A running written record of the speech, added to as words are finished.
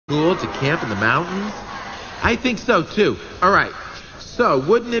Cool to camp in the mountains? I think so too. All right. So,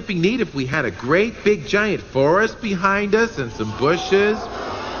 wouldn't it be neat if we had a great big giant forest behind us and some bushes?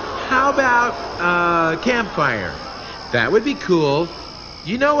 How about campfire? That would be cool.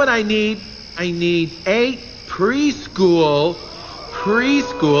 You know what I need? I need 8 preschool,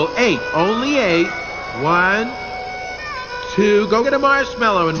 8, only 8. 1, 2, go get a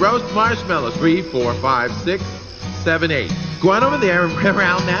marshmallow and roast marshmallows. 3, 4, 5, 6, 7, 8. Go on over there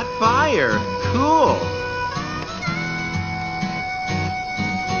around that fire. Cool.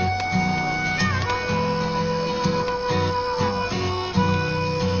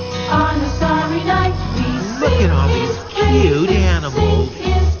 On a starry night, we Look sing at all his these praises, cute animals. sing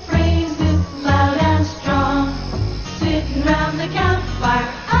his praises loud and strong. Sitting round the campfire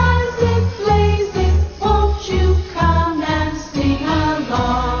as it blazes, won't you come and sing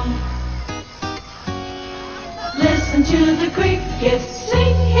along? Listen to the crickets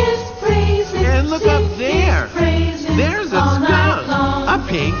sing his praises. And look up there. There's a skunk, a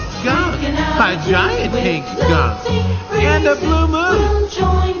pink skunk, a giant pink skunk, and a blue moose.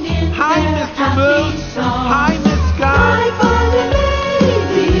 Hi, Mr. Moose. Hi, Miss Skunk.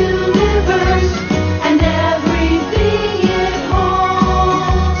 The universe and everything it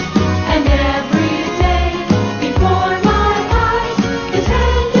holds, and every day before my eyes His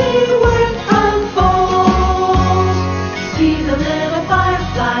handiwork unfolds. See the little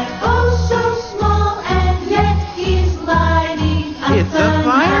firefly, oh so small, and yet he's lighting up It's the a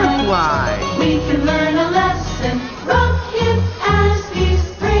firefly. night. We can learn a lesson from him as he's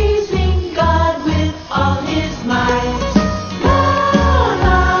praising God with all his might. La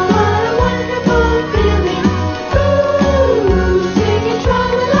la, what a wonderful feeling. Ooh, singing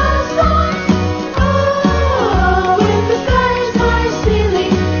tra-la-la song. Oh, with the stars high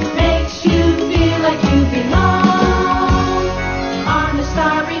ceiling, makes you feel like you belong. On a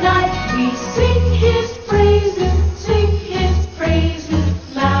starry night, we sing his praises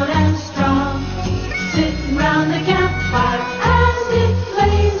loud and strong. Sitting round the campfire as it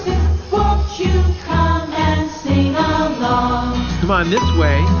blazes, won't you come and sing along? Come on, this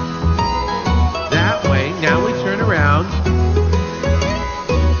way. That way. Now we turn around.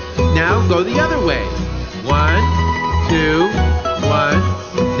 Now go the other way. 1, 2,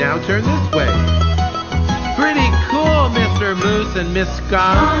 1. Now turn this way. Pretty cool, Mr. Moose and Miss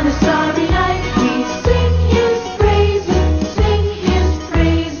Skunk. On a starry night, we sing his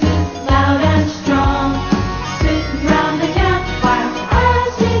praises loud and strong. Sitting round the campfire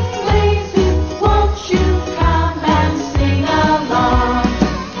as it blazes, won't you come and sing along?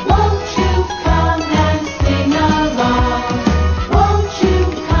 Won't you come and sing along? Won't you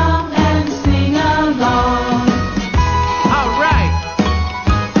come and sing along? All right.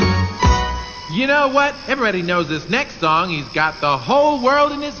 You know what? Everybody knows this next song. He's got the whole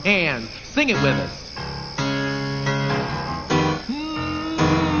world in his hands. Sing it with us.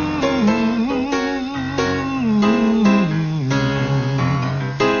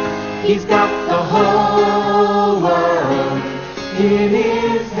 He's got the whole world in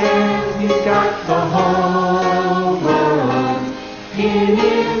his hands. He's got the whole world in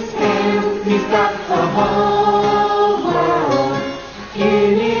his hands. He's got the whole world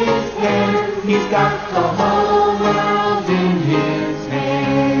in his hands. He's got the whole world in his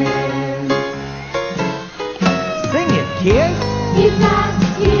hands. Sing it, kids. He's got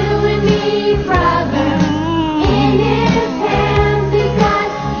you and me, brother, in his hands. He's got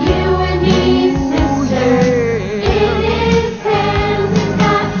you and me, sister, in his hands. He's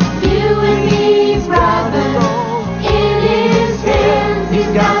got you and me, brother, in his hands.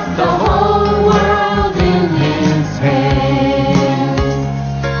 He's got the whole world in his hands.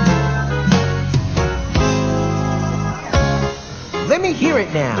 Let me hear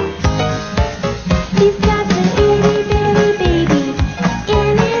it now. He's got the itty bitty baby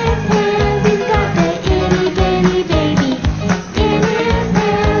in his hands. He's got the itty bitty baby in his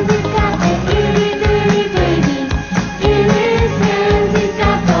hands. He's got the itty bitty baby in his hands. He's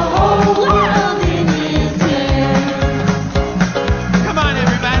got the whole world in his hands. Come on,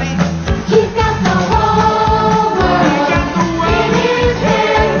 everybody. He's got the whole world in his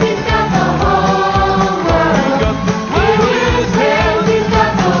hands. He's got the whole world in his hands. He's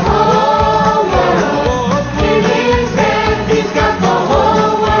got the whole world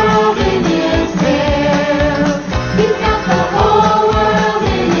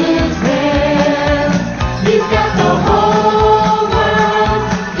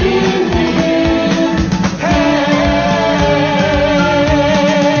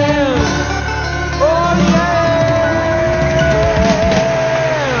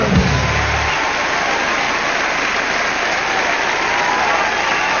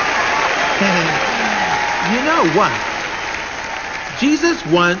You know what? Jesus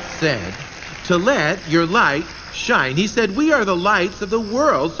once said to let your light shine. He said, we are the lights of the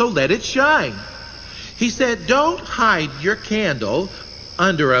world, so let it shine. He said, don't hide your candle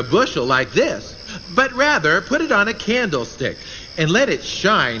under a bushel like this, but rather put it on a candlestick and let it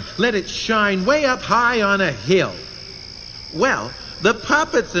shine. Let it shine way up high on a hill. Well, the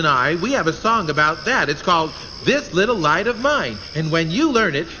puppets and I, we have a song about that. It's called This Little Light of Mine. And when you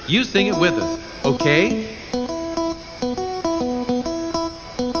learn it, you sing it with us, okay?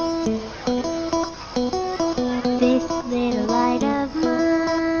 This little light of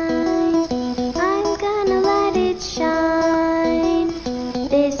mine, I'm gonna let it shine.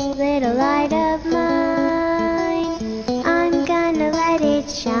 This little light of mine, I'm gonna let it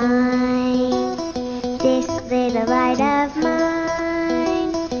shine. This little light of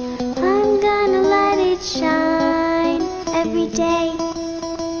mine, I'm gonna let it shine. Every day,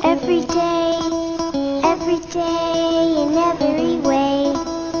 every day, every day, in every way.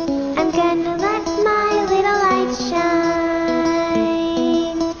 I'm gonna let my little light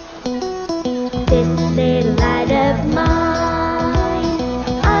shine. This little light of mine,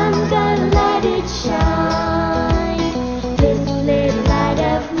 I'm gonna let it shine. This little light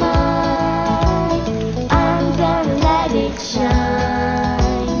of mine, I'm gonna let it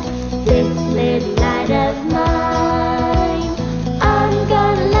shine. This little light of mine, I'm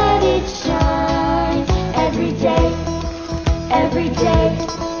gonna let it shine. Every day, every day,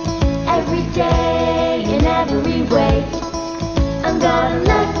 every day, in every way. I'm gonna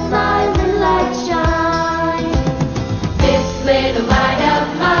let my little light shine. This little light of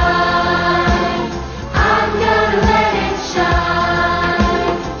mine, I'm gonna let it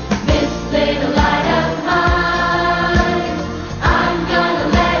shine. This little light of mine, I'm gonna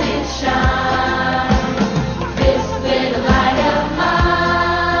let it shine. This little light of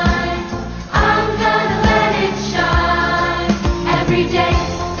mine, I'm gonna let it shine. Every day,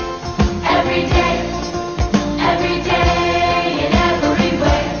 every day, every day, in every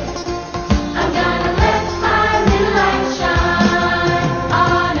way. I'm gonna let my little light shine.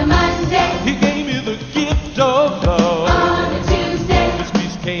 On a Monday, He gave me the gift of love. on a Tuesday, His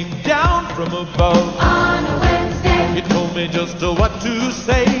peace came down from above. on a Wednesday, He told me just what to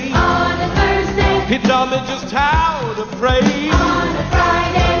say. on a Thursday, He taught me just how to pray. on a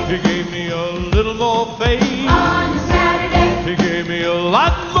Friday, He gave me a little more faith. on a Saturday, He gave me a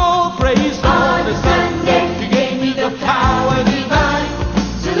lot more grace. on a Sunday. He gave me the power divine.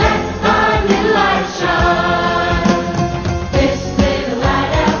 To let my little light shine. This little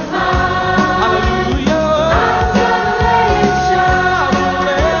light of mine, Hallelujah. I'm gonna let it shine.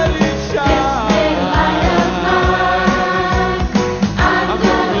 Let it This little light of mine, I'm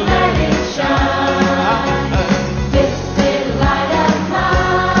gonna let it shine. This little light of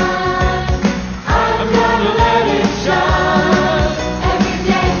mine, I'm gonna let it shine. Every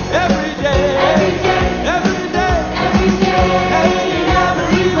day, Every day. every day, Every day. every day, in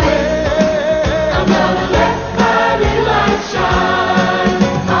every way. I'm gonna let my little light shine.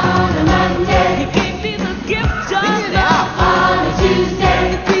 On a Monday, He gave me the gift of Sing it love. out. on a Tuesday,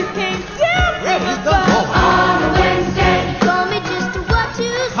 He came down from above. on a Wednesday, Told me just what to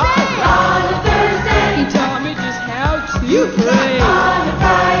say. on a Thursday, He taught me just how to You pray. on a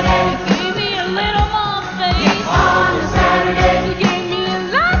Friday, Gave me a little more faith. on a Saturday, He gave me a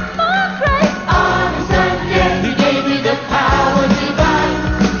lot more grace. on a Sunday. He gave me the power divine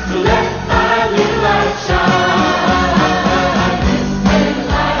to let my little light shine. This little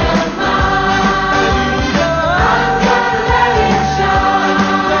light of mine, I'm gonna let it shine.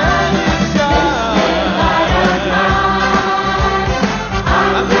 This little light of mine,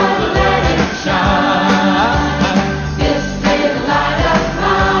 I'm gonna let it shine. This little light of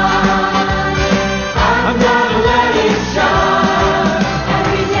mine, I'm gonna let it shine.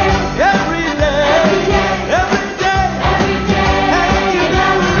 Every day, Every day. every day, Every day. every day, in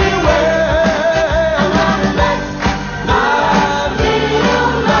every way. I'm gonna let my little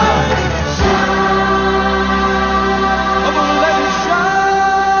light shine. I'm gonna let it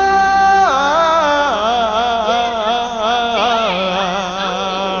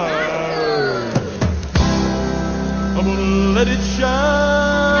shine. I'm gonna let it shine.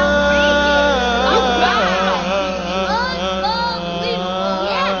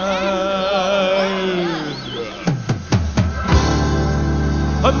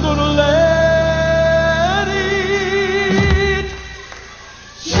 I'm gonna let it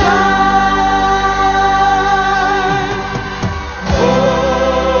Shine. oh,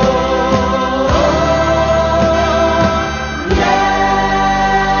 Yeah.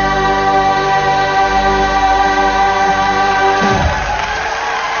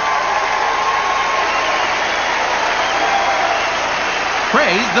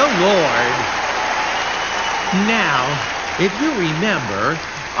 Praise the Lord. Now, if you remember,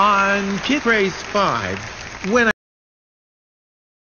 on Kid Praise 5, when